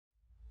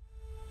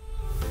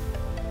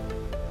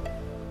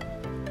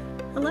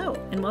Hello,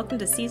 and welcome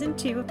to Season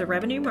 2 of the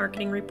Revenue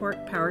Marketing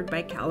Report powered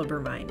by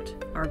CaliberMind.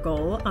 Our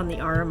goal on the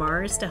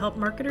RMR is to help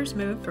marketers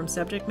move from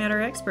subject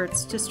matter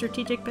experts to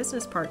strategic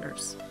business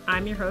partners.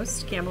 I'm your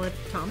host, Camela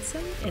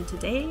Thompson, and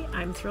today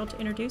I'm thrilled to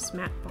introduce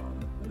Matt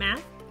Volm.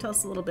 Matt, tell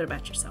us a little bit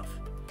about yourself.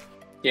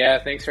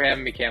 Yeah, thanks for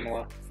having me,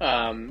 Camela.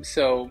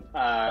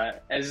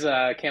 As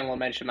Camela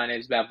mentioned, my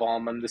name is Matt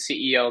Volm. I'm the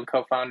CEO and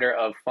co-founder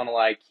of Funnel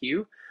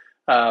IQ.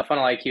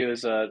 Funnel IQ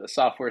is a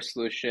software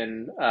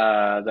solution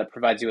that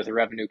provides you with a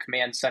revenue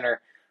command center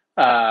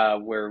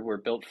where we're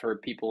built for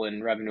people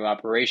in revenue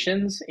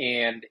operations.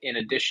 And in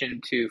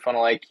addition to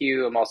Funnel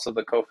IQ, I'm also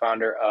the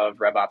co-founder of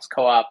RevOps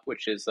Co-op,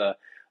 which is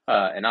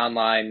an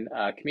online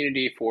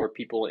community for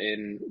people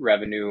in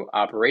revenue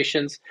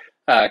operations.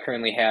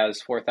 Currently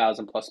has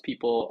 4,000 plus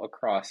people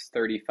across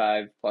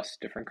 35 plus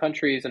different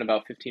countries and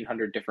about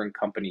 1,500 different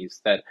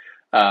companies that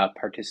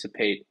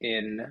participate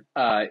in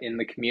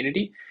the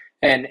community.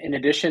 And in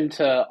addition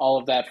to all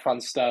of that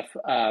fun stuff,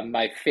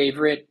 my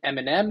favorite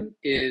M&M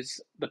is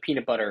the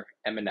peanut butter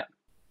M&M.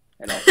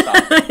 And I'll stop.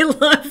 I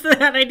love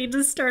that. I need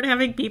to start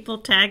having people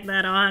tag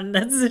that on.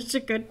 That's such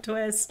a good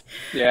twist.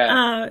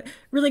 Yeah.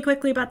 Really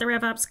quickly about the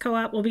RevOps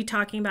Co-op, we'll be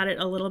talking about it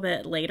a little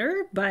bit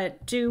later,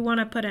 but do want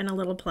to put in a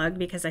little plug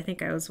because I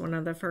think I was one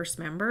of the first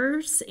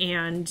members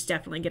and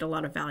definitely get a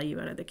lot of value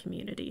out of the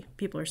community.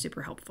 People are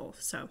super helpful.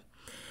 So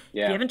if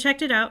you haven't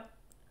checked it out,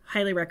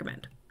 highly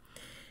recommend.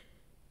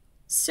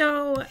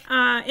 So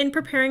in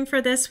preparing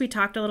for this, we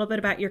talked a little bit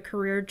about your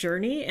career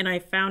journey, and I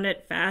found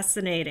it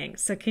fascinating.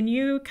 So can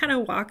you kind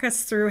of walk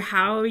us through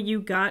how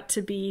you got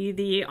to be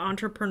the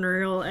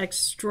entrepreneurial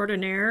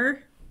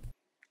extraordinaire?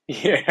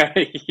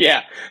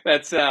 Yeah,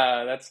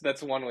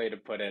 that's one way to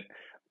put it.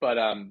 But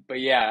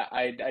yeah,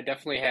 I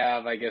definitely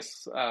have, I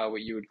guess,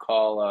 what you would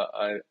call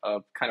a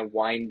kind of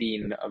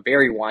a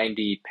very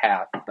windy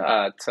path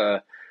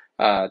to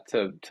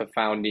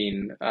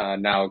founding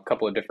now a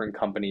couple of different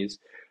companies.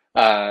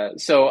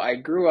 So I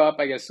grew up,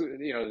 I guess,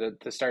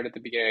 to start at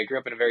the beginning, I grew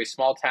up in a very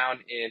small town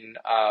in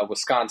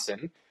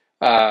Wisconsin.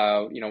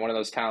 One of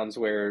those towns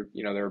where,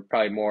 there were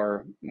probably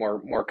more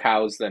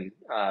cows than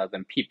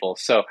people.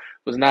 So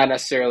was not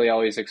necessarily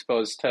always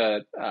exposed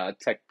to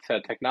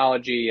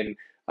technology, and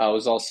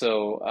was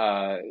also,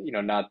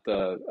 not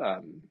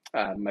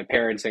my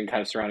parents and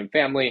kind of surrounding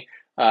family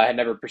had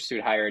never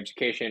pursued higher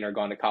education or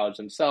gone to college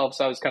themselves.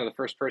 So I was kind of the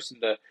first person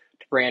to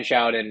branch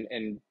out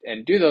and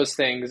do those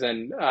things.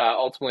 And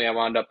ultimately, I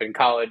wound up in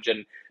college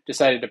and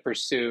decided to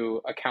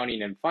pursue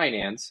accounting and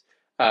finance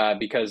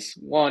because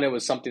one, it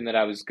was something that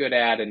I was good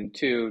at, and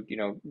two,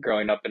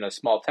 growing up in a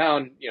small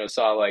town,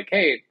 saw like,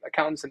 hey,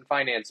 accountants and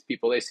finance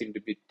people, they seem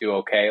to do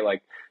okay.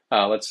 Like,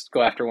 let's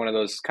go after one of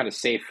those kind of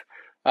safe,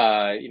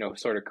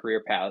 sort of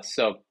career paths.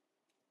 So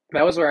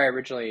that was where I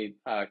originally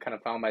kind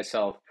of found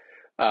myself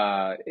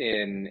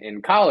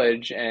in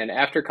college. And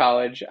after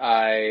college,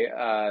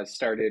 I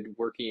started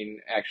working,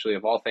 actually,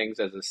 of all things,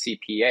 as a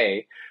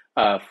CPA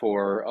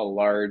for a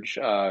large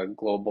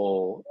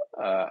global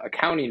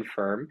accounting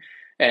firm,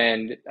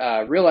 and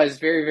realized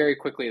very, very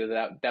quickly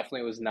that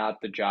definitely was not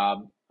the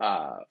job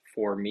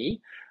for me.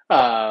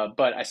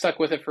 But I stuck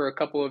with it for a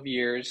couple of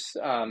years,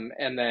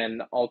 and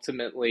then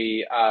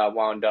ultimately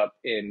wound up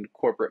in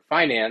corporate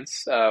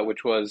finance,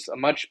 which was a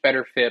much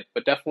better fit,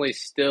 but definitely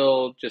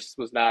still just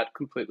was not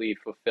completely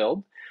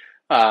fulfilled.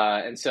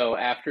 And so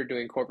after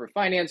doing corporate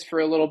finance for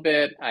a little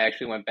bit, I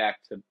actually went back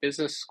to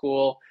business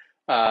school.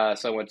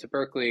 So I went to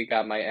Berkeley,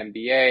 got my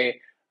MBA.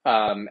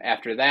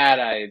 After that,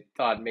 I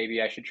thought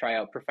maybe I should try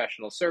out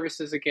professional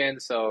services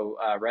again. So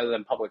rather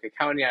than public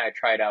accounting, I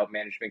tried out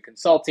management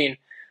consulting.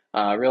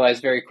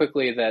 Realized very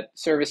quickly that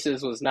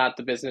services was not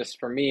the business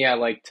for me. I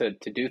like to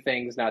do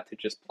things, not to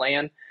just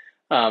plan.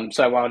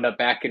 So I wound up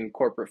back in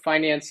corporate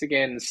finance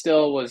again, and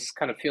still was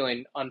kind of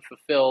feeling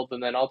unfulfilled.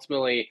 And then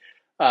ultimately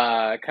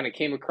kind of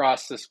came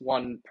across this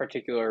one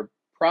particular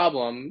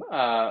problem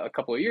a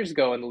couple of years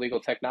ago in the legal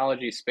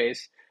technology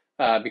space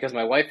because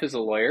my wife is a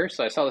lawyer.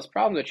 So I saw this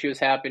problem that she was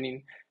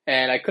happening,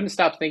 and I couldn't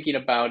stop thinking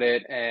about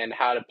it and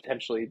how to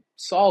potentially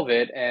solve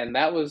it. And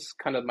that was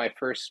kind of my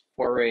first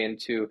foray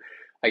into,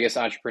 I guess,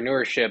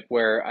 entrepreneurship,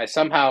 where I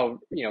somehow,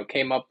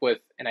 came up with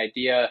an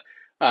idea,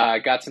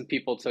 got some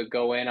people to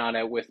go in on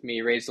it with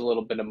me, raised a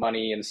little bit of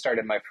money, and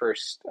started my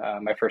first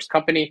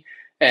company.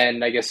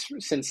 And I guess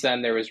since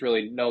then, there was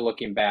really no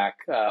looking back.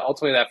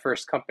 Ultimately, that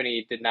first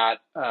company did not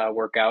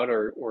work out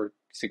or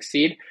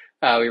succeed.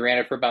 We ran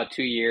it for about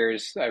 2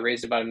 years. I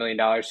raised about $1 million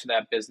for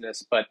that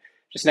business, but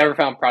just never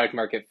found product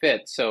market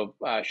fit. So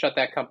shut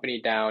that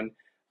company down.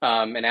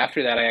 And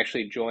after that, I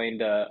actually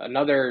joined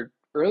another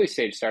early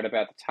stage startup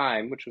at the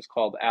time, which was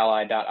called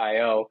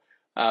Ally.io,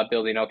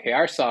 building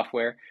OKR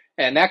software.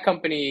 And that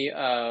company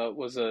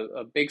was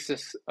a big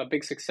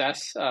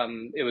success.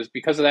 It was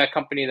because of that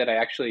company that I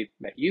actually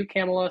met you,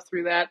 Camela,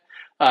 through that.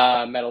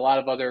 Met a lot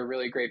of other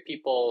really great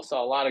people,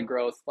 saw a lot of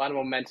growth, a lot of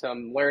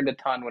momentum, learned a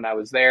ton when I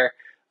was there.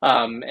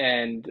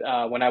 And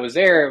when I was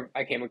there,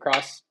 I came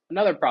across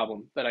another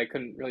problem that I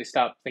couldn't really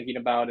stop thinking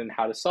about and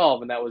how to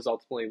solve. And that was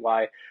ultimately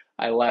why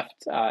I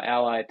left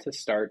Ally to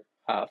start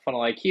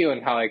Funnel IQ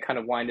and how I kind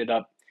of winded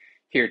up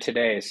here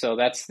today. So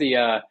that's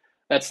the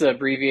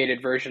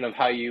abbreviated version of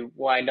how you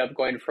wind up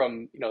going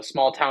from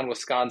small town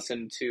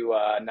Wisconsin to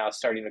now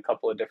starting a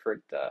couple of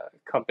different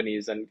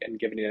companies and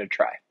giving it a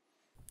try.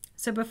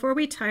 So before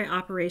we tie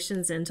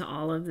operations into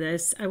all of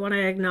this, I want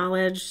to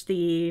acknowledge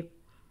the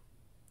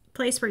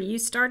place where you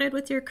started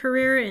with your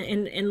career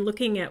and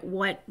looking at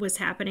what was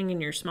happening in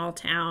your small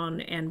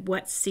town and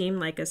what seemed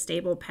like a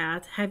stable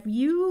path. Have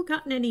you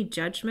gotten any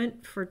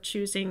judgment for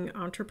choosing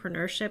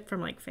entrepreneurship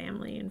from like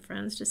family and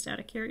friends, just out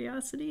of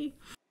curiosity?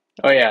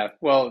 Oh yeah.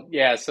 Well,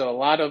 yeah, so a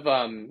lot of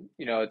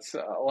it's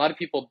a lot of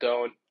people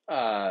don't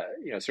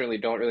certainly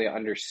don't really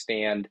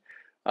understand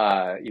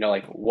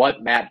like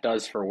what Matt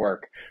does for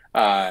work.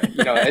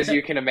 As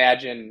you can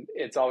imagine,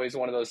 it's always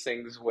one of those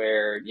things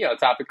where, a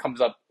topic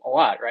comes up a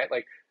lot, right?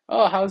 Like,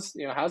 oh, how's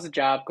the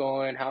job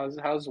going?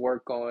 How's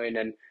work going?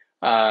 And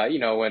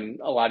when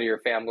a lot of your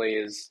family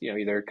is,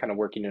 either kind of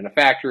working in a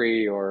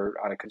factory or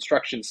on a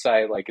construction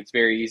site, like it's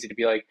very easy to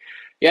be like,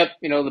 yep,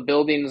 the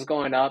building is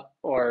going up,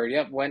 or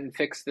yep, went and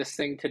fixed this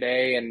thing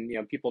today. And,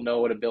 people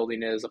know what a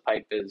building is, a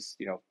pipe is,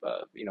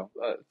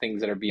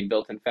 things that are being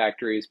built in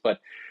factories. But,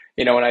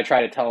 when I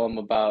try to tell them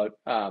about,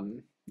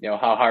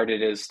 how hard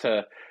it is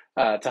to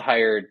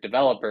hire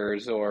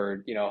developers,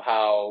 or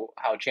how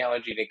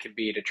challenging it can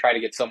be to try to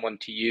get someone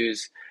to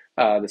use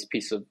this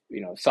piece of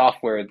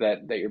software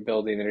that you're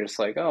building. They're just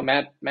like, oh,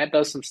 Matt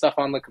does some stuff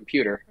on the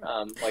computer,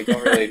 like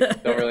don't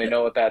really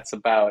know what that's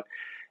about.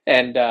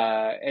 And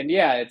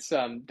yeah, it's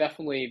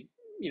definitely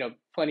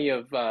plenty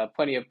of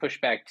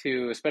pushback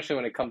too, especially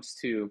when it comes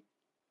to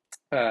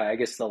I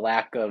guess the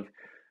lack of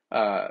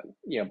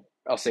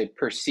I'll say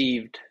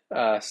perceived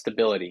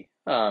stability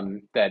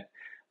that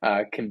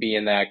can be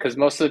in that, because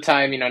most of the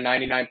time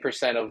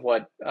 99% of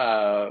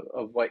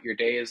what your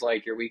day is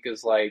like, your week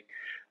is like,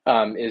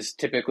 is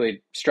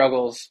typically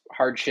struggles,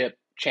 hardship,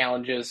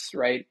 challenges,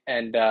 right,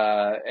 and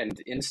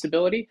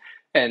instability.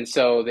 And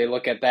so they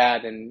look at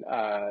that and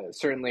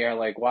certainly are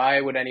like, why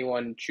would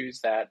anyone choose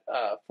that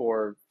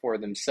for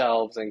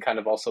themselves, and kind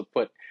of also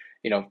put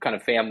kind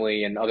of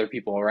family and other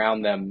people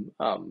around them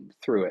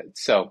through it.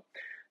 So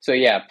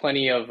yeah,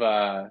 plenty of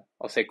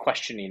I'll say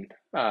questioning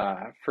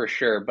for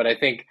sure. But I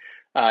think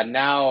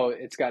now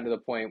it's gotten to the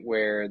point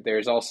where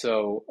there's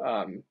also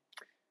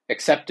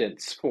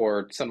acceptance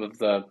for some of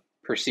the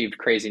perceived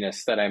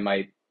craziness that I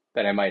might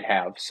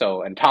have.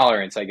 So, and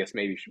tolerance, I guess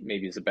maybe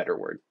is a better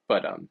word.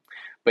 But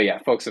yeah,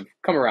 folks have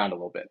come around a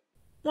little bit.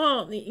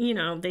 Well,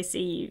 they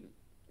see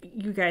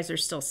you guys are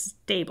still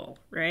stable,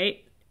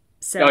 right?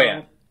 So, oh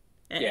yeah,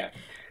 yeah.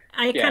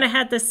 I kind of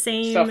had the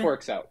same stuff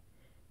works out.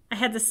 I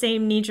had the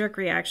same knee-jerk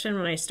reaction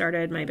when I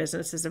started my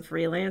business as a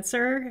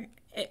freelancer.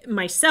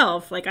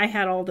 Myself, like I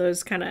had all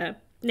those kind of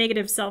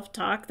negative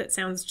self-talk that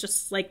sounds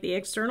just like the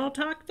external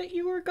talk that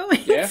you were going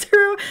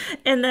through,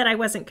 and that I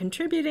wasn't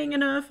contributing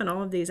enough and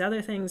all of these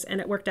other things, and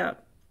it worked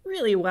out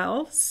really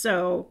well.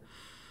 So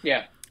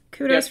yeah,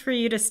 kudos for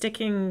you to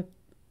sticking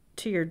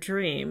to your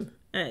dream.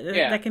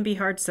 That can be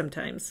hard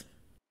sometimes.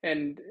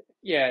 And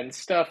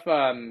stuff,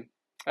 I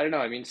don't know.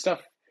 I mean, stuff,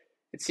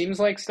 it seems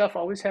like stuff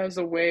always has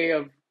a way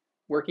of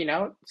working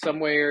out some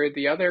way or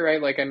the other,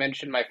 right? Like I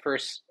mentioned, my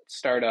first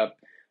startup,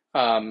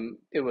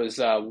 it was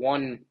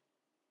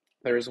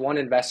there was one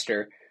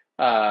investor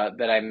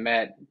that I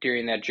met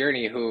during that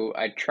journey who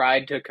I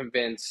tried to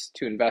convince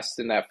to invest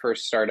in that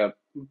first startup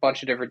a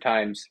bunch of different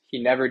times.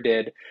 He never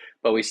did,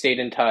 but we stayed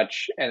in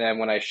touch. And then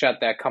when I shut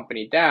that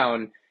company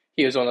down,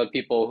 he was one of the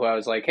people who I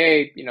was like,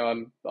 hey,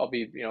 I'll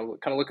be, kind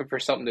of looking for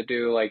something to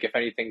do. Like if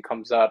anything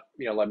comes up,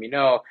 let me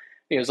know. And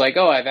he was like,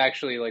 oh, I've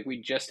actually, like,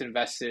 we just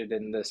invested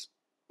in this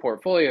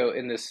portfolio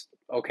in this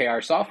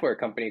OKR software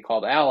company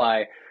called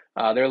Ally.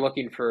 They're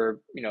looking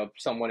for,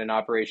 someone in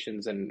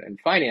operations and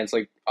finance.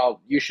 Like,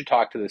 you should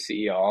talk to the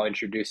CEO. I'll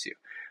introduce you.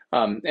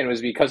 And it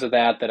was because of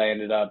that I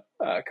ended up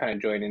kind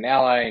of joining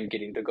Ally and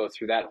getting to go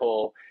through that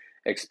whole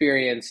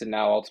experience, and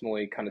now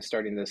ultimately kind of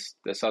starting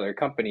this other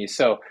company.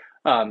 So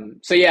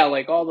yeah,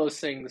 like all those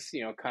things,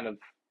 kind of,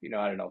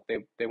 I don't know,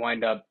 they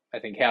wind up, I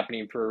think,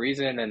 happening for a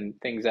reason, and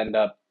things end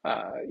up,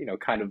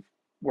 kind of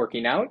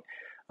working out.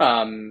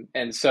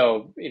 And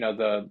so,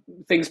 the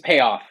things pay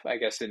off, I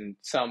guess, in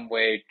some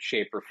way,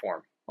 shape, or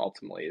form,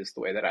 ultimately, is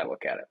the way that I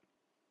look at it.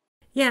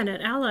 Yeah, and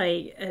at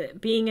Ally,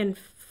 being in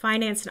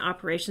finance and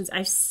operations,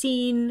 I've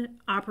seen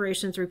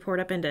operations report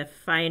up into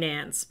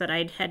finance, but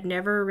I had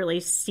never really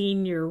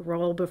seen your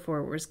role before.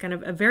 It was kind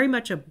of very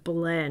much a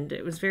blend.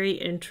 It was very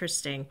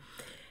interesting.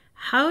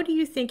 How do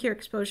you think your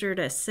exposure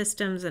to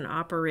systems and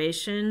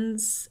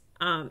operations,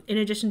 in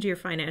addition to your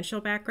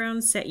financial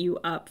background, set you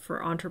up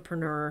for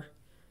entrepreneurhood?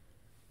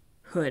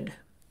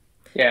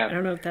 Yeah. I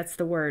don't know if that's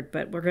the word,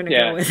 but we're going to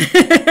go with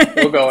it.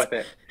 We'll go with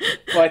it.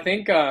 Well, I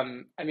think,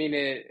 I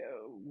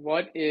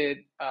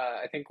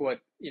think what,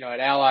 at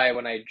Ally,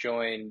 when I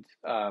joined,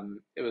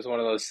 it was one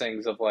of those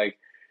things of like,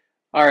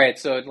 all right,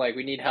 so like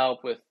we need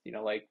help with,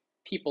 like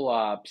people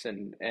ops,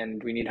 and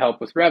we need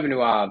help with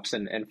revenue ops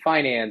and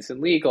finance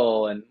and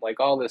legal and like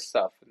all this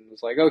stuff. And it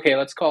was like, okay,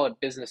 let's call it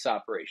business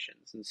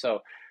operations. And so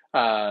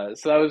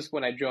So that was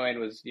when I joined,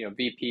 was,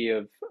 VP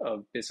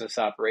of business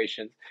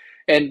operations.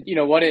 And,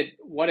 what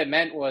it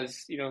meant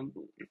was,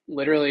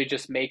 literally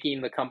just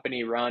making the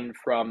company run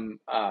from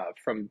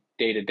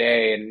day to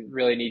day, and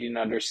really needing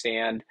to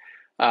understand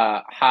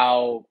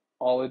how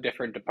all the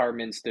different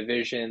departments,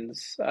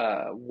 divisions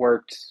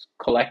worked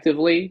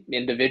collectively,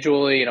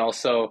 individually, and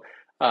also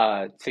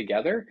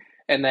together.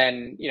 And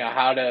then,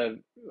 how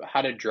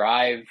to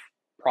drive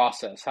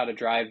process, how to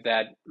drive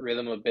that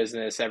rhythm of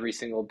business every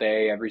single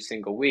day, every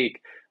single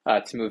week,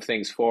 to move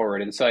things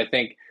forward. And so I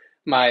think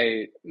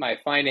my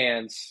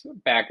finance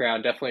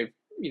background definitely,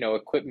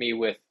 equipped me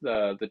with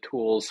the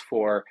tools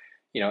for,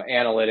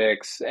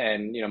 analytics,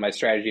 and, my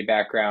strategy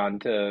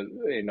background to,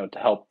 to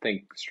help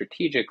think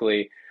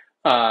strategically.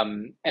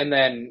 And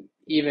then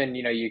even,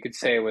 you could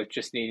say, with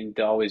just needing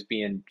to always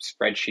be in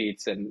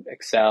spreadsheets and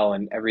Excel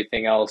and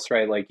everything else,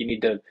 right? Like, you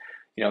need to,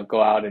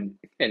 go out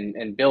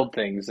and build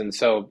things. And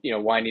so,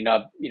 winding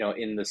up,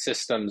 in the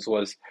systems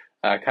was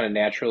kind of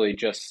naturally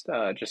just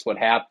what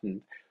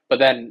happened. But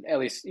then, at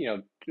least,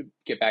 to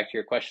get back to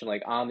your question,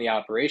 like on the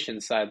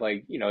operations side,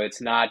 like,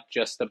 it's not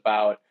just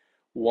about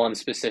one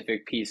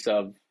specific piece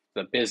of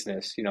the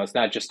business. It's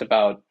not just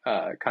about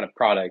kind of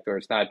product, or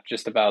it's not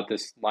just about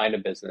this line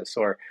of business,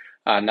 or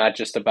not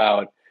just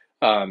about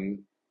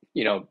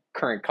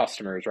current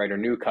customers, right, or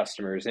new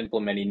customers,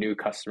 implementing new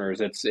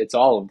customers. It's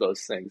all of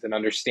those things, and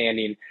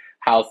understanding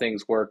how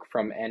things work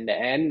from end to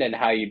end, and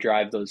how you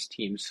drive those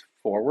teams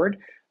forward.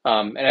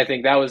 And I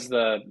think that was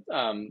the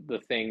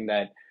thing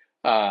that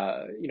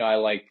I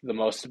liked the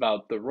most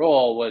about the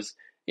role was,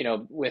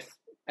 with,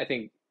 I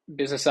think,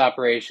 business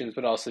operations,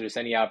 but also just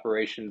any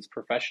operations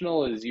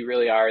professional, is you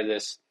really are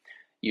this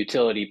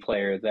utility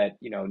player that,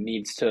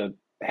 needs to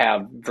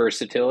have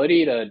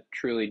versatility to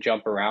truly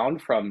jump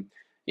around from,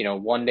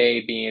 one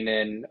day being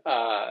in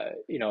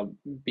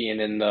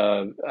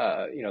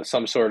the,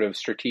 some sort of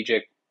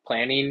strategic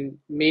planning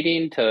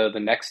meeting, to the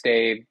next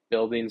day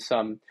building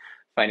some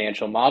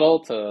financial model,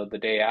 to the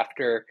day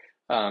after,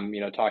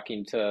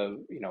 talking to,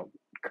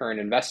 current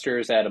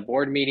investors at a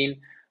board meeting,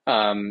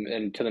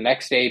 and to the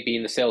next day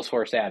being the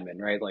Salesforce admin,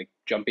 right? Like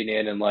jumping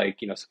in and, like,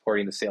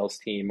 supporting the sales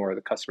team or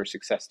the customer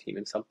success team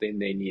in something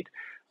they need.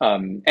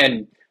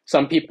 And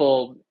some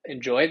people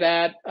enjoy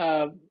that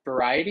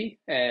variety,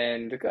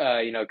 and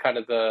kind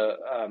of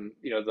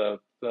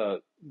the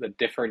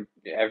different,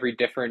 every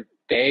different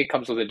day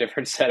comes with a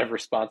different set of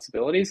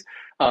responsibilities.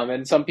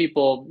 And some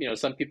people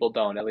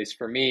don't. At least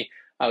for me,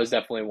 I was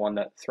definitely one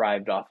that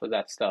thrived off of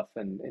that stuff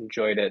and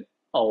enjoyed it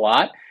a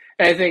lot.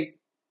 And I think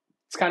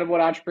it's kind of what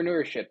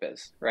entrepreneurship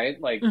is, right?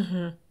 Like,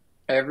 Mm-hmm.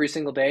 every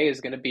single day is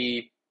going to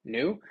be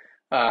new.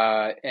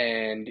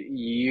 And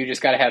you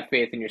just got to have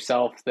faith in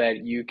yourself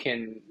that you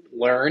can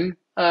learn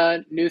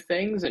new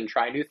things and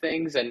try new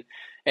things,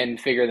 and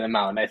figure them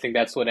out. And I think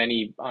that's what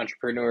any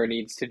entrepreneur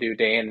needs to do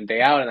day in and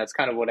day out. And that's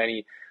kind of what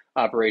any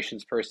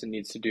operations person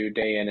needs to do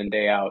day in and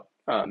day out,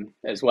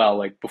 as well.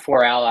 Like,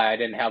 before Ally, I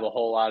didn't have a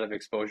whole lot of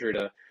exposure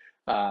to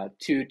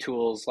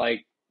tools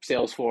like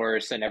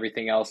Salesforce and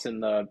everything else in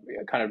the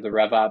kind of the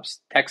RevOps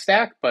tech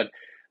stack, but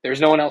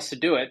there's no one else to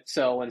do it.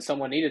 So when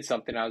someone needed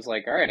something, I was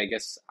like, all right, I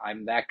guess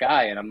I'm that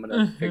guy, and I'm going to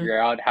Mm-hmm. figure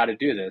out how to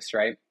do this,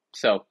 right?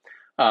 So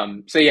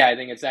yeah, I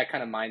think it's that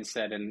kind of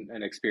mindset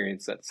and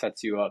experience that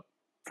sets you up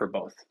for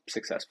both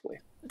successfully.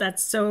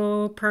 That's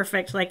so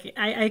perfect. Like,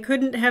 I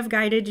couldn't have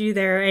guided you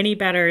there any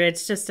better.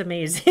 It's just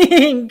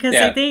amazing because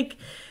I Yeah. think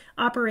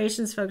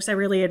operations folks, I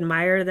really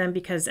admire them,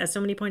 because at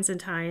so many points in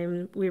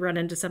time, we run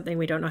into something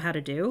we don't know how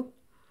to do,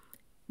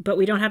 but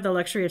we don't have the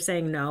luxury of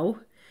saying no.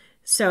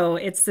 So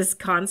it's this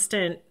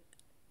constant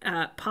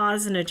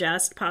pause and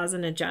adjust, pause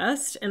and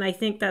adjust. And I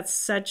think that's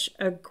such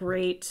a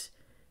great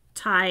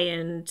tie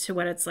in to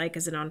what it's like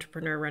as an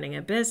entrepreneur running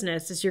a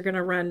business. Is you're going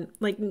to run,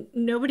 like,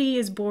 nobody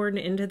is born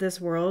into this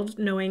world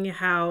knowing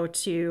how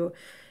to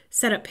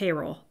set up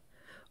payroll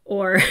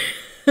or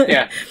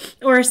Yeah.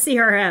 or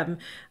CRM.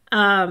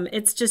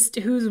 It's just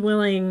who's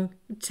willing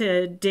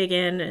to dig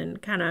in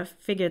and kind of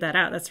figure that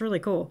out. That's really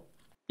cool.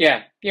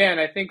 Yeah. Yeah. And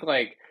I think,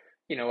 like,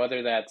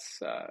 whether that's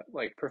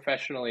like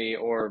professionally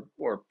or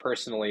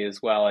personally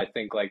as well, I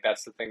think, like,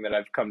 that's the thing that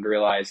I've come to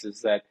realize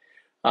is that,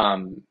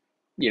 um,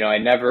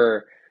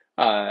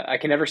 I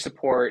can never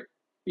support,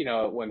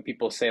 when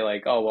people say,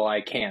 like, oh, well,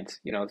 I can't,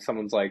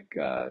 someone's like,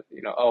 oh,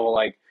 well,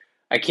 like,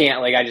 I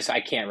can't, like,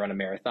 I can't run a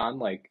marathon.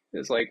 Like,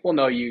 it's like, well,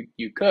 no, you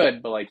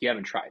could, but, like, you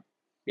haven't tried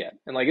yet.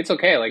 And, like, it's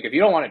okay. Like, if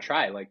you don't want to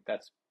try, like,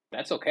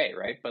 that's okay.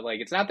 Right. But, like,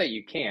 it's not that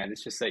you can,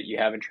 it's just that you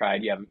haven't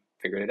tried, you haven't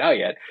figured it out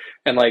yet.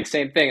 And, like,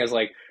 same thing as,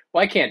 like,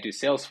 well, I can't do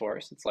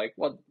Salesforce. It's like,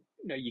 well,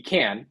 you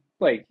can,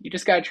 like, you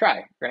just got to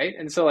try. Right.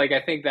 And so, like,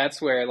 I think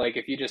that's where, like,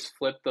 if you just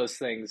flip those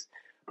things,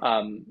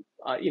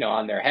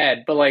 on their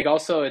head, but, like,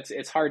 also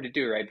it's hard to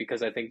do, right?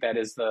 Because I think that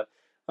is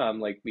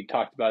like we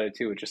talked about it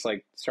too, with just,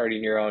 like,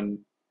 starting your own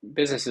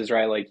businesses,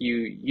 right? Like,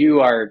 you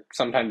are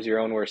sometimes your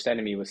own worst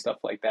enemy with stuff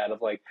like that,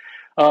 of, like,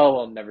 oh,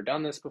 well, I've never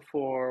done this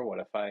before. What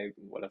if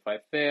I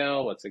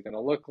fail? What's it going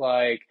to look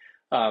like?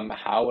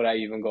 How would I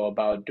even go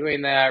about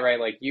doing that, right?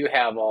 Like, you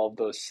have all of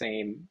those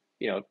same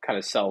kind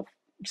of self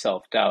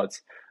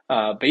doubts.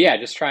 But yeah,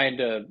 just trying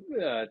to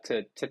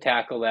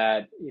tackle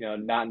that,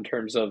 not in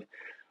terms of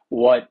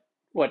what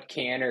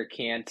can or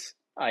can't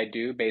I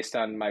do based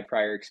on my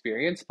prior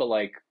experience, but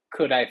like,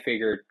 could I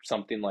figure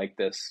something like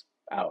this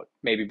out?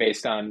 Maybe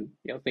based on,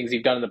 things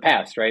you've done in the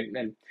past, right?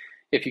 And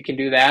if you can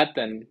do that,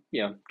 then,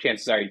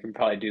 chances are you can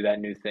probably do that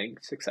new thing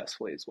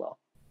successfully as well.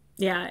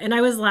 Yeah, and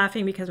I was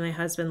laughing because my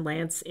husband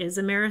Lance is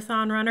a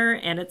marathon runner,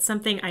 and it's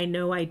something I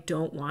know I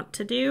don't want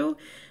to do.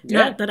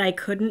 Yeah. Not that I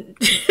couldn't.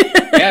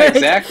 Yeah,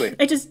 exactly.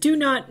 I just do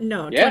not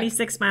know. Yeah.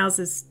 26 miles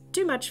is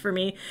too much for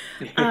me.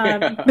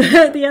 Yeah.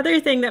 The other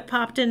thing that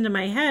popped into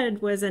my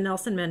head was a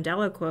Nelson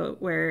Mandela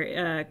quote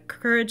where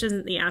courage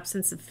isn't the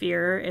absence of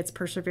fear, it's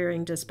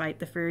persevering despite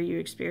the fear you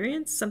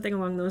experience, something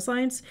along those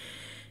lines.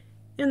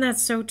 And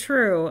that's so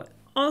true.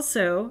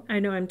 Also, I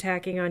know I'm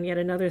tacking on yet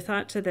another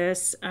thought to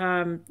this.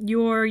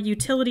 Your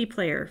utility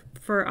player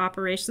for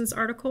operations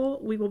article,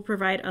 we will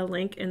provide a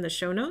link in the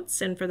show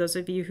notes. And for those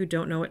of you who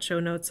don't know what show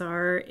notes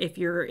are, if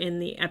you're in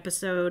the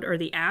episode or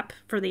the app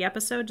for the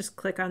episode, just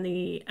click on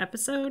the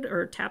episode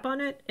or tap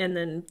on it, and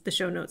then the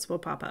show notes will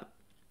pop up.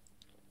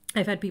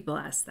 I've had people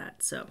ask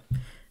that, so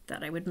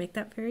thought I would make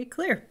that very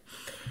clear.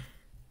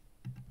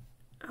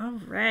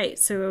 All right,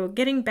 so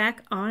getting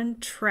back on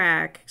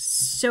track.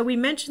 So we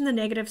mentioned the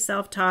negative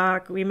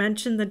self-talk. We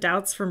mentioned the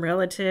doubts from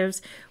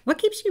relatives. What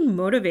keeps you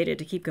motivated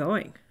to keep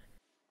going?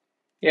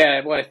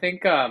 Yeah, well, I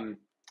think a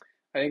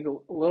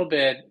little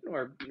bit,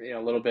 or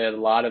a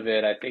lot of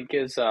it, I think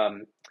is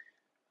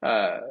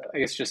I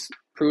guess just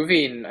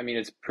proving. I mean,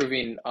 it's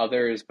proving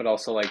others, but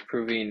also like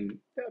proving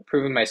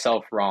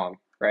myself wrong,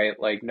 right?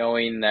 Like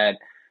knowing that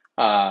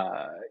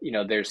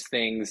there's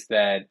things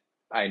that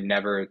I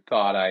never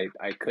thought I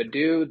could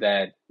do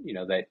that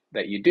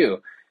that you do.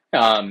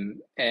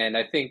 And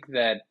I think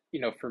that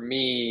for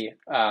me,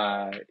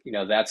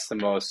 that's the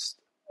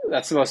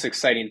most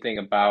exciting thing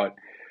about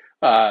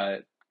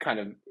kind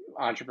of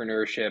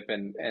entrepreneurship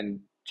and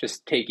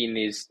just taking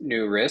these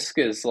new risks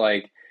is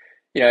like,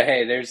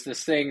 hey, there's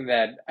this thing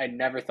that I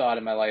never thought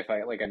in my life.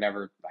 I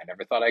never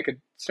thought I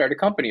could start a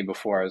company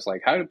before. I was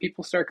like, how do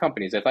people start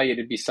companies? I thought you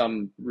had to be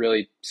some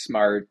really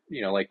smart,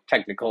 like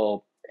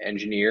technical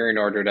engineer in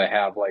order to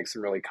have like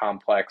some really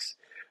complex,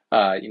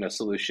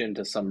 solution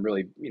to some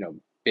really,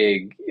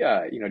 big,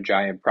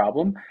 giant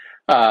problem.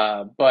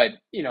 But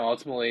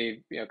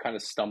ultimately, kind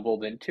of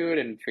stumbled into it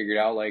and figured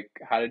out like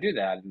how to do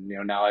that. And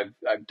now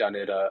I've done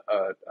it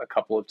a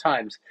couple of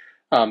times.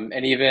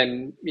 And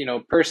even,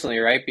 personally,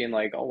 right, being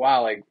like, oh,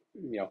 wow, like,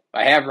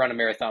 I have run a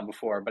marathon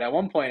before, but at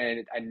one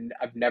point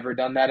I've never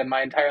done that in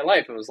my entire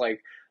life. It was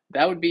like,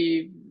 that would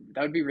be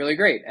really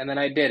great. And then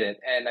I did it.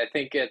 And I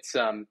think it's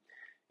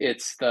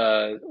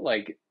the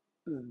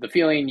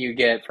feeling you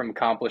get from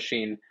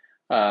accomplishing,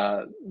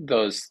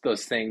 those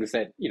things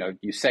that,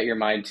 you set your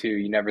mind to,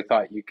 you never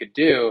thought you could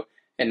do.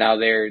 And now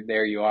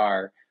there you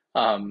are.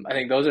 I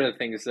think those are the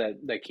things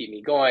that keep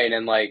me going.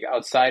 And like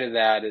outside of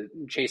that,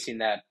 chasing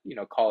that,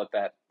 call it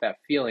that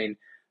feeling,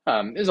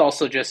 is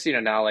also just,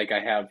 now like I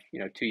have,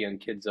 two young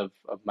kids of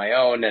my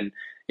own. And,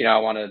 I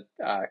want to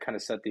kind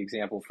of set the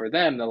example for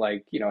them that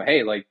like,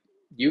 hey, like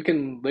you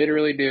can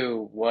literally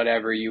do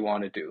whatever you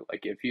want to do.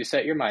 Like if you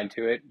set your mind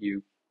to it,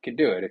 you can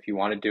do it. If you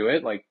want to do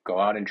it, like go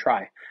out and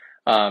try.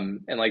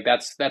 And like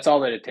that's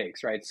all that it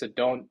takes, right? So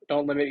don't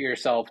limit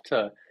yourself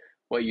to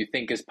what you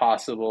think is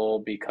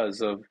possible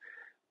because of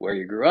where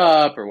you grew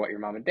up or what your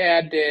mom and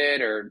dad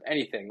did or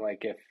anything. Like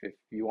if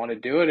you want to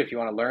do it, if you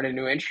want to learn a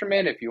new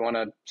instrument, if you want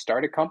to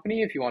start a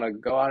company, if you want to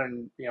go out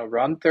and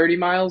run 30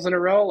 miles in a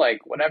row, like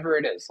whatever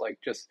it is, like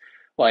just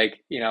like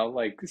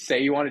like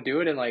say you want to do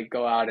it and like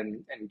go out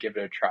and give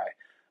it a try.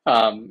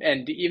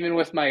 And even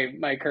with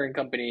my current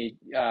company,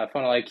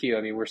 Funnel IQ,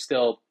 I mean we're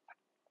still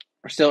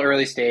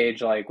early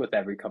stage, like with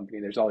every company.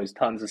 There's always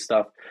tons of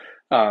stuff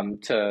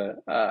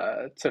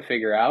to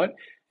figure out.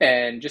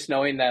 And just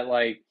knowing that,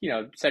 like,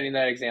 setting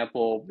that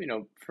example,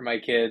 for my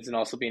kids and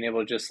also being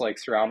able to just like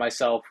surround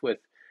myself with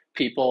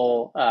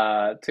people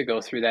to go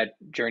through that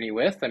journey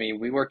with. I mean,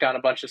 we worked on a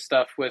bunch of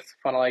stuff with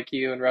Funnel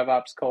IQ and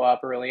RevOps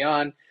Co-op early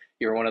on.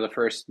 You were one of the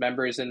first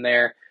members in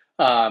there.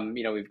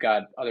 We've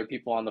got other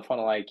people on the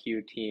Funnel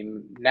IQ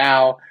team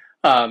now.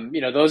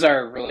 Those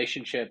are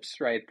relationships,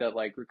 right? That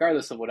like,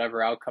 regardless of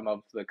whatever outcome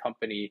of the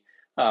company,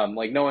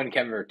 like no one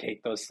can ever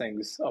take those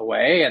things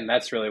away. And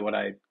that's really what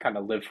I kind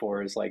of live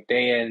for is like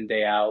day in,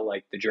 day out,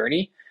 like the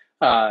journey,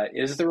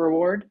 is the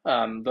reward.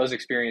 Those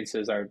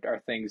experiences are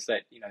things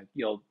that,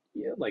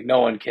 like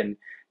no one can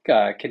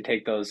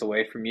take those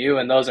away from you.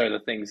 And those are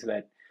the things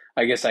that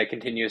I guess I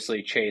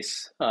continuously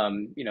chase,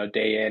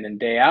 day in and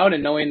day out,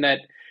 and knowing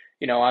that,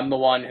 I'm the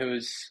one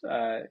who's,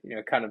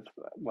 kind of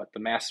the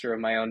master of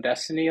my own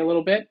destiny a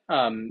little bit.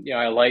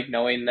 I like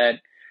knowing that,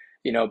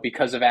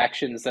 because of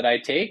actions that I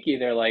take,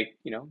 either like,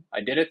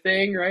 I did a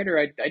thing, right, or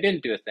I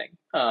didn't do a thing.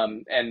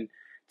 And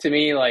to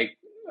me, like,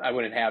 I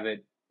wouldn't have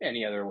it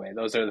any other way.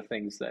 Those are the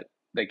things that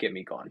get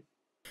me going.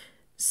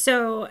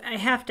 So I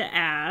have to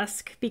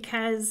ask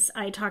because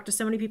I talk to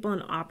so many people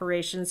in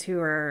operations who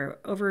are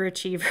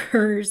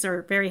overachievers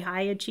or very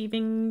high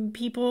achieving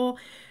people.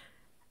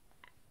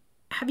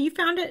 Have you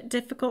found it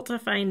difficult to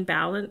find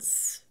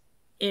balance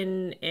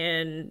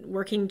in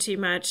working too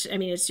much? I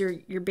mean, it's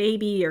your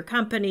baby, your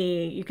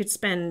company. You could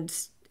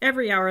spend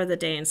every hour of the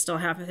day and still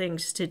have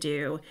things to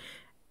do.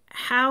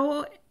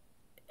 How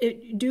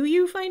do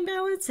you find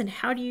balance, and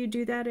how do you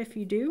do that if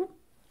you do?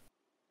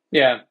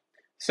 Yeah.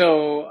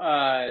 So,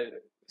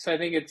 so I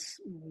think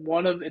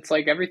it's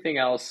like everything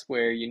else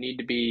where you need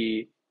to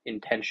be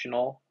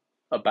intentional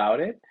about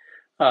it.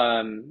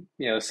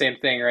 Same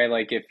thing, right?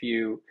 Like if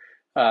you,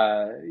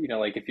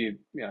 like if you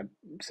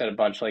said a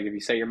bunch, like if you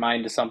set your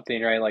mind to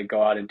something, right? Like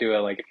go out and do it.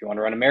 Like if you want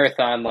to run a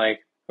marathon, like,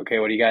 okay,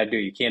 what do you got to do?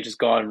 You can't just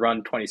go out and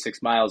run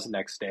 26 miles the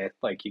next day.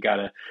 Like you got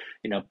to,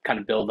 kind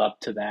of build up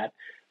to that,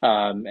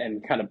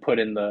 and kind of put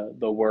in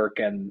the work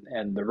and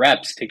the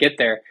reps to get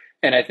there.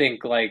 And I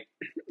think like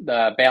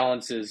the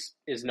balance is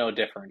no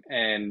different.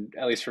 And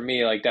at least for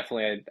me, like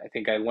definitely, I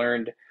think I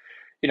learned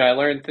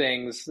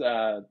things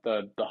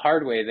the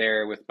hard way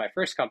there with my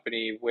first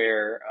company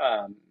where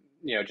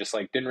just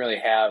like didn't really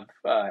have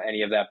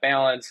any of that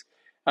balance.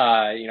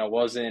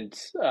 Wasn't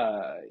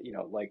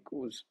like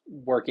was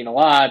working a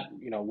lot.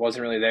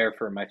 Wasn't really there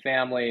for my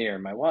family or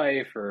my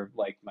wife or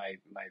like my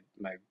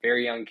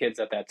very young kids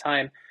at that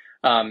time.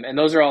 And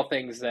those are all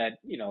things that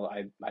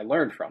I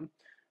learned from.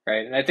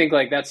 Right. And I think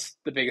like that's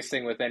the biggest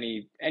thing with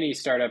any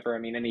startup or I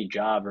mean any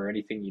job or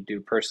anything you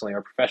do personally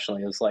or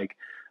professionally is like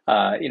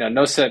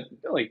no set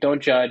like don't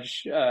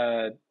judge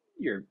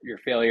your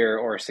failure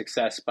or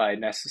success by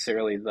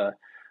necessarily the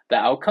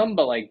outcome,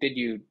 but like did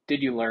you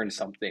learn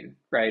something,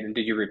 right? And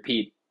did you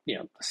repeat,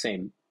 the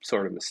same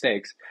sort of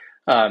mistakes?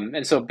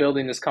 And so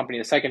building this company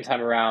the second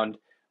time around,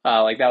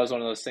 like that was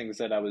one of those things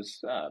that I was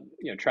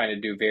trying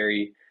to do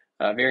very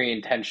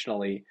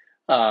intentionally,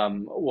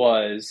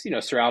 was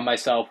surround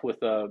myself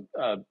with a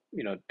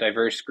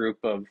diverse group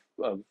of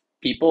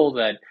people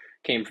that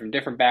came from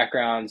different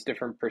backgrounds,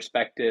 different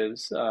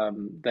perspectives,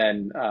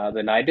 than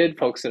I did,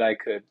 folks that I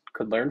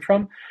could learn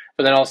from.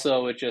 But then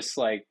also with just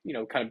like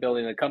kind of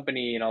building the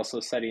company and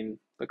also setting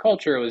the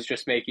culture was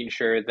just making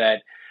sure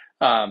that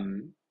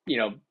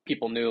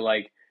people knew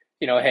like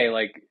hey,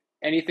 like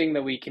anything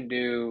that we can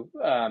do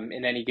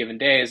in any given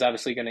day is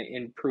obviously going to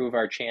improve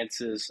our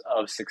chances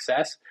of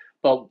success.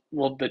 But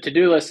well, the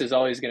to-do list is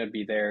always going to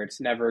be there. It's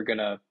never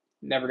gonna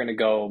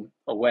go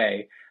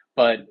away.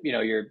 But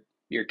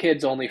your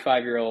kid's only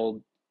 5 year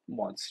old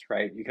once,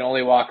 right? You can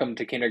only walk them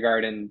to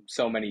kindergarten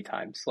so many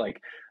times.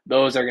 Like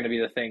those are going to be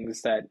the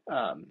things that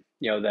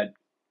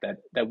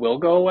that will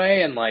go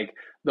away, and like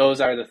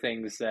those are the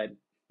things that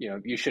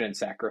you shouldn't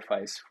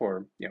sacrifice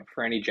for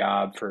for any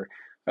job, for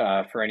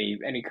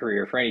any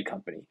career, for any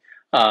company.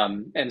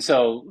 And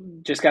so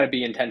just got to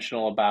be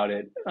intentional about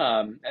it.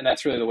 And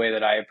that's really the way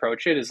that I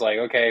approach it is like,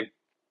 okay,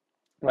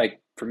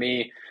 like for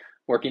me,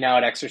 working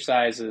out,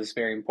 exercise is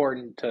very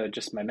important to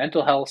just my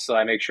mental health. So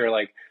I make sure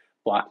like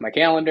block my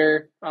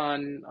calendar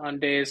on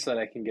days so that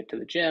I can get to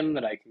the gym,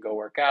 that I can go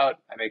work out.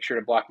 I make sure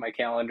to block my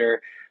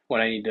calendar when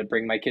I need to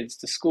bring my kids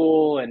to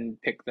school and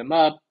pick them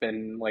up,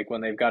 and like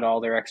when they've got all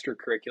their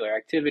extracurricular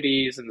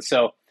activities. And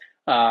so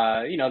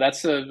I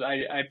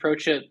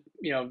approach it,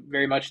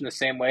 very much in the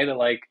same way that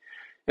like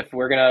if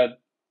we're gonna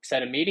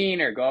set a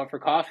meeting or go out for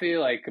coffee,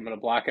 like I'm gonna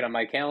block it on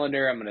my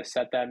calendar. I'm gonna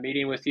set that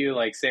meeting with you.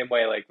 Like same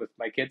way, like with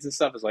my kids and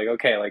stuff, is like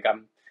okay, like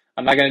I'm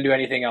not gonna do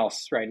anything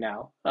else right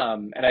now.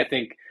 And I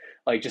think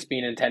like just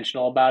being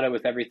intentional about it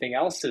with everything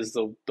else is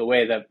the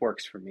way that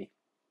works for me.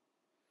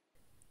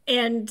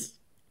 And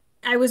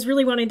I was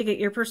really wanting to get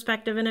your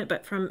perspective in it,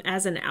 but from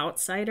as an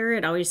outsider,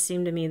 it always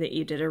seemed to me that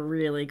you did a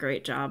really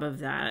great job of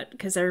that.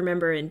 Because I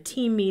remember in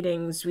team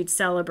meetings, we'd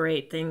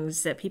celebrate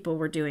things that people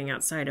were doing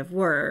outside of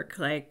work.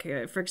 Like,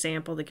 for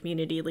example, the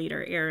community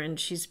leader, Erin,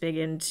 she's big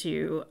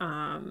into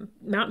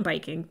mountain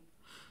biking.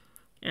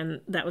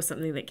 And that was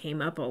something that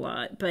came up a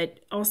lot. But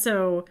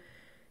also,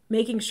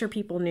 making sure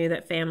people knew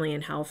that family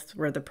and health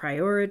were the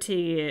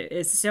priority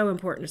is so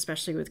important,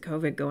 especially with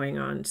COVID going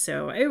on.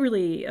 So I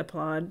really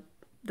applaud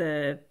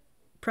the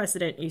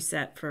precedent you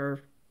set for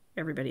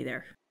everybody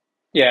there.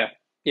 Yeah,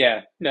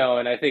 yeah, no,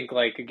 and I think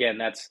like again,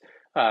 that's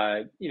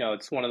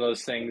it's one of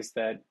those things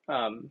that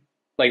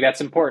like that's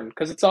important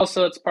because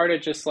it's part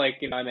of just like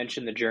I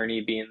mentioned the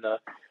journey being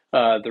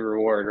the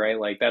reward, right?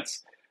 Like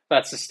that's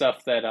the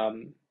stuff that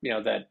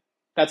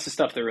that's the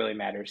stuff that really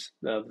matters,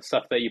 the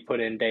stuff that you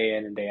put in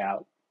and day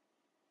out.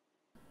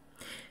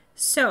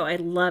 So I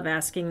love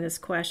asking this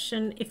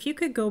question. If you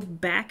could go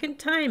back in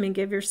time and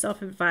give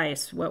yourself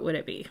advice, what would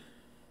it be?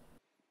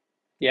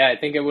 Yeah, I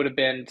think it would have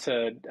been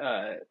to,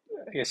 I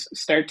guess,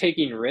 start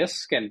taking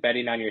risk and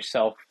betting on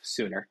yourself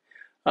sooner.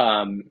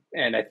 And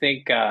I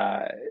think,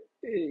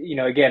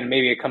 again,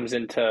 maybe it comes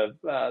into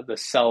the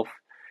self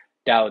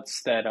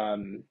doubts that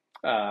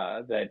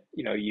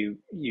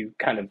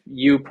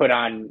you put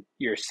on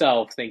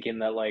yourself, thinking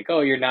that like,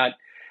 oh, you're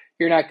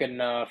you're not good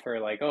enough, or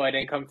like, oh, I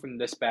didn't come from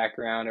this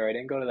background, or I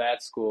didn't go to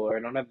that school, or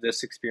I don't have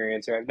this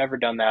experience, or I've never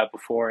done that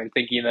before, and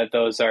thinking that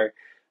those are,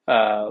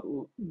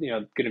 going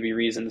to be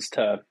reasons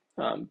to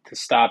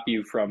stop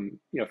you from,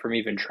 from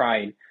even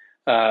trying.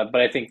 But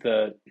I think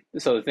the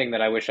thing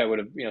that I wish I would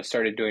have,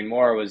 started doing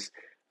more was,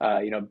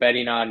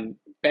 betting on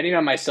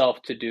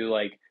myself to do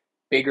like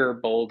bigger,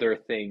 bolder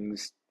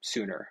things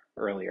sooner,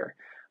 earlier,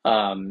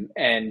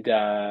 and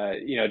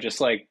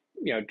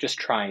just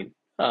trying.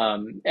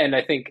 And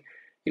I think,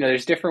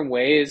 there's different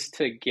ways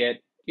to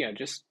get,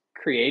 just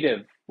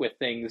creative with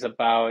things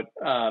about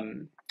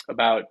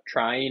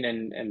trying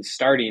and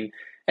starting.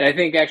 And I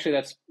think actually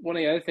that's one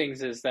of the other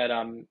things is that,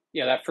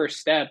 that first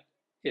step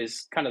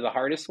is kind of the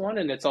hardest one.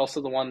 And it's also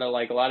the one that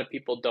like a lot of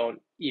people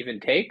don't even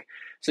take.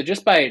 So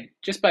just by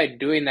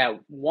doing that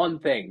one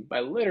thing, by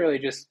literally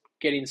just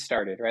getting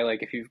started, right?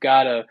 Like if you've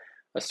got a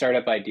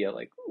startup idea,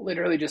 like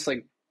literally just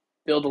like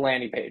build a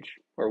landing page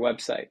or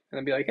website and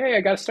then be like, hey,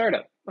 I got a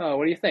startup. Oh,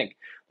 what do you think?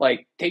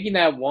 Like taking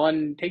that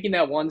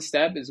one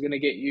step is going to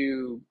get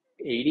you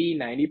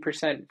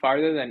 80-90%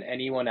 farther than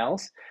anyone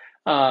else.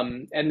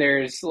 And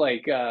there's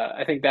like,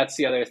 I think that's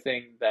the other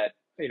thing that,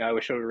 I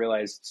wish I would have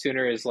realized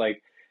sooner is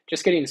like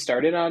just getting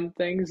started on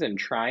things and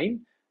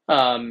trying,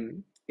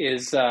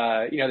 there's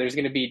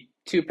going to be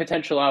two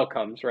potential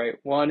outcomes, right?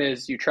 One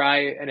is you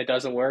try and it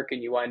doesn't work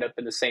and you wind up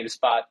in the same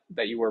spot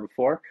that you were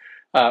before.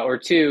 Or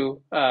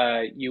two,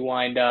 you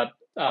wind up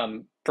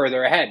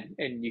further ahead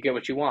and you get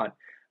what you want.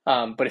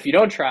 But if you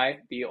don't try,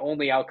 the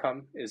only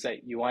outcome is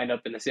that you wind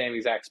up in the same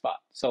exact spot.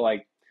 So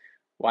like,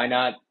 why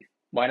not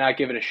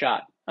give it a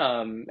shot?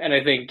 And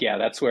I think, yeah,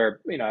 that's where,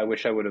 I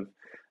wish I would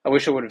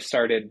have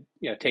started,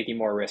 taking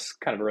more risks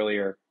kind of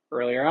earlier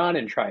on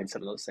and tried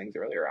some of those things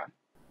earlier on.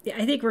 Yeah,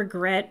 I think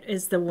regret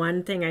is the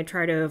one thing I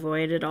try to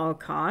avoid at all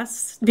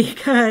costs,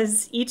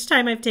 because each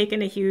time I've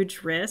taken a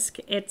huge risk,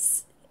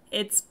 it's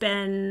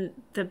been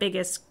the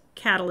biggest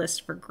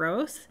catalyst for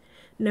growth,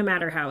 no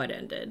matter how it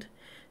ended.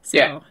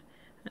 So,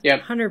 yeah,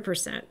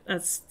 100%.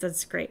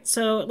 That's great.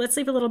 So let's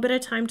leave a little bit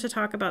of time to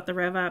talk about the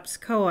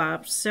RevOps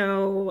co-op.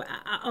 So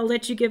I'll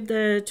let you give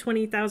the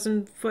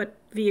 20,000-foot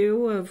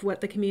view of what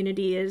the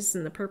community is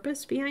and the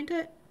purpose behind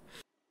it.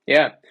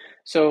 Yeah.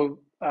 So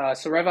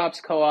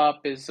RevOps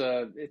Co-op is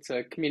it's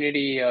a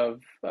community of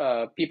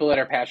people that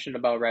are passionate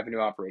about revenue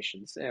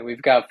operations, and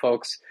we've got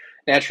folks.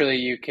 Naturally,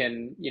 you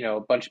can a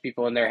bunch of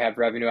people in there have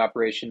revenue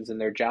operations in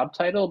their job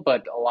title,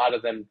 but a lot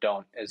of them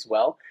don't as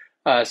well.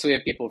 So we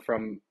have people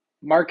from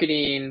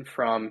marketing,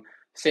 from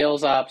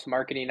sales ops,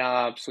 marketing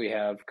ops. We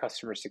have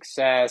customer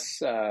success,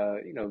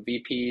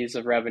 VPs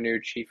of revenue,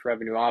 chief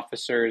revenue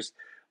officers,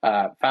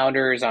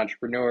 founders,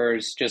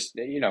 entrepreneurs. Just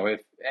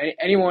if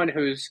anyone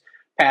who's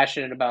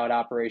passionate about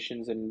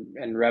operations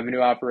and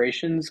revenue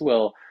operations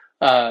will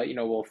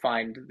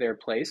find their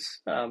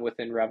place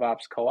within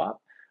RevOps Co-op.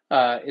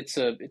 It's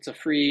a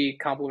free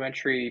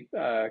complimentary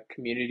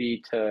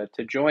community to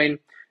join,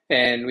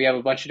 and we have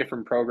a bunch of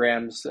different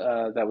programs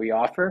that we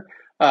offer.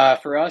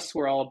 For us,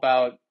 we're all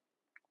about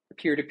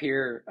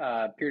peer-to-peer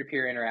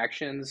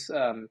interactions,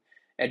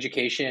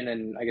 education,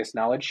 and I guess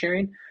knowledge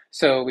sharing.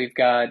 So we've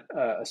got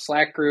a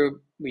Slack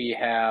group. We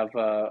have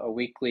a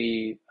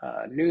weekly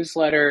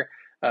newsletter.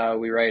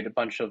 We write a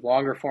bunch of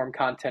longer form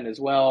content as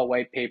well,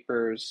 white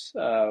papers.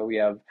 We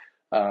have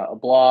a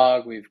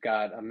blog. We've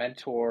got a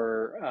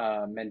mentor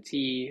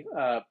mentee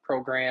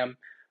program.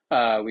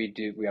 We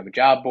have a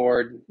job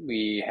board.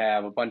 We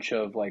have a bunch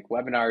of like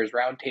webinars,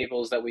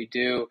 roundtables that we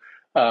do.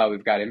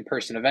 We've got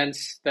in-person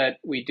events that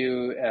we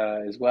do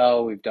as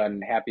well. We've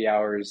done happy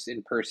hours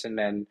in person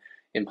and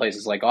in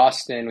places like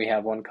Austin. We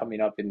have one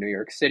coming up in New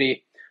York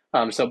City.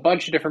 So a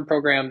bunch of different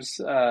programs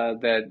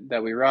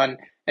that we run.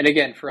 And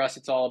again, for us,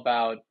 it's all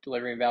about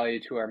delivering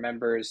value to our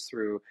members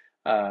through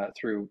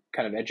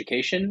kind of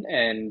education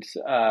and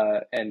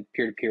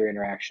peer-to-peer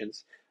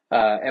interactions.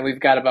 And we've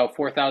got about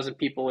 4,000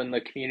 people in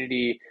the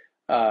community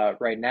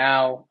right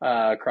now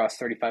across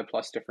 35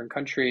 plus different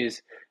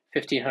countries,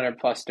 1,500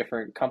 plus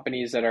different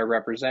companies that are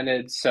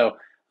represented. So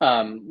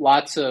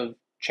lots of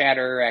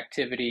chatter,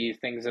 activity,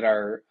 things that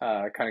are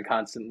kind of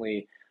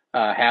constantly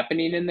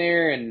happening in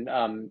there, and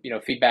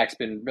feedback's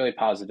been really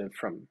positive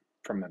from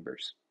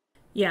members.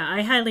 Yeah,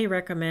 I highly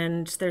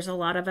recommend. There's a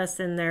lot of us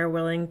in there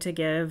willing to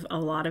give a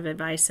lot of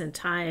advice and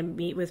time,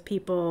 meet with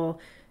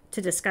people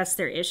to discuss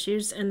their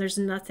issues, and there's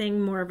nothing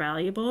more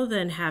valuable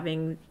than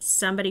having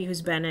somebody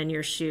who's been in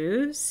your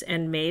shoes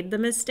and made the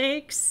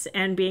mistakes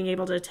and being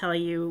able to tell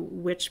you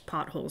which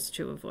potholes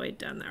to avoid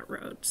down that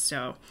road.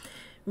 So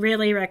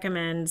really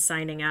recommend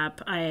signing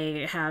up.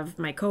 I have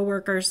my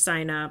coworkers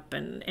sign up,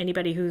 and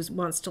anybody who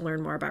wants to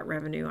learn more about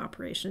revenue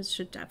operations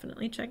should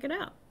definitely check it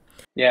out.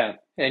 Yeah,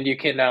 and you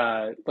can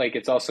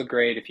it's also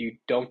great if you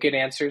don't get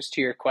answers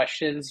to your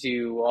questions,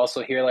 you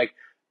also hear like,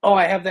 oh,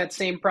 I have that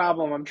same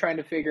problem, I'm trying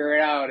to figure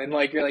it out, and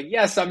like you're like,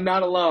 yes, I'm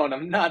not alone,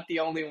 I'm not the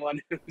only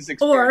one who's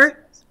experiencing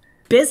this.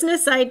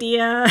 Business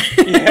idea.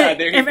 Yeah,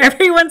 there you if go.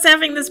 Everyone's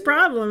having this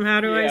problem, how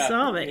do I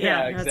solve it?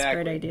 Yeah, exactly. That's a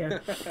great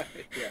idea.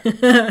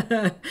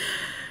 Yeah.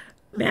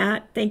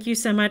 Matt, thank you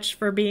so much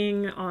for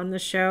being on the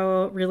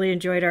show. Really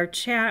enjoyed our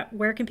chat.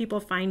 Where can people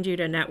find you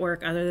to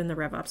network other than the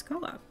RevOps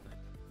Co-op?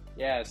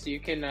 Yeah, so you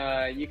can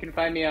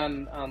find me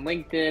on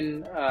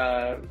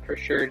LinkedIn for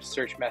sure. Just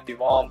search Matthew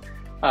Volm.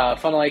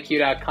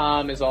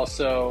 FunnelIQ.com is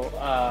also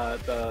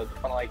the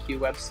FunnelIQ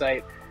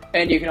website.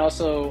 And you can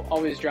also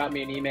always drop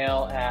me an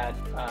email at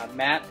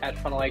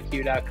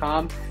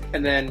matt@funneliq.com,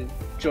 and then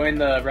join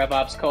the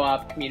RevOps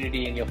Co-op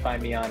community, and you'll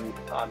find me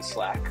on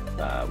Slack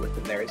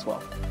within there as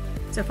well.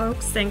 So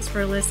folks, thanks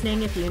for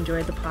listening. If you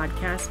enjoyed the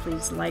podcast,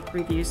 please like,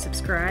 review,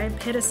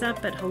 subscribe. Hit us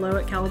up at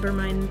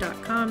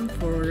hello@calibermind.com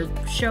for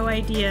show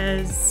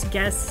ideas,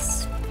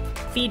 guests,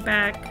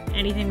 feedback,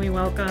 anything we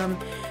welcome.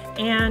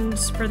 And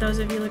for those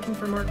of you looking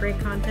for more great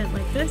content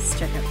like this,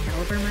 check out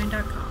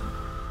calibermind.com.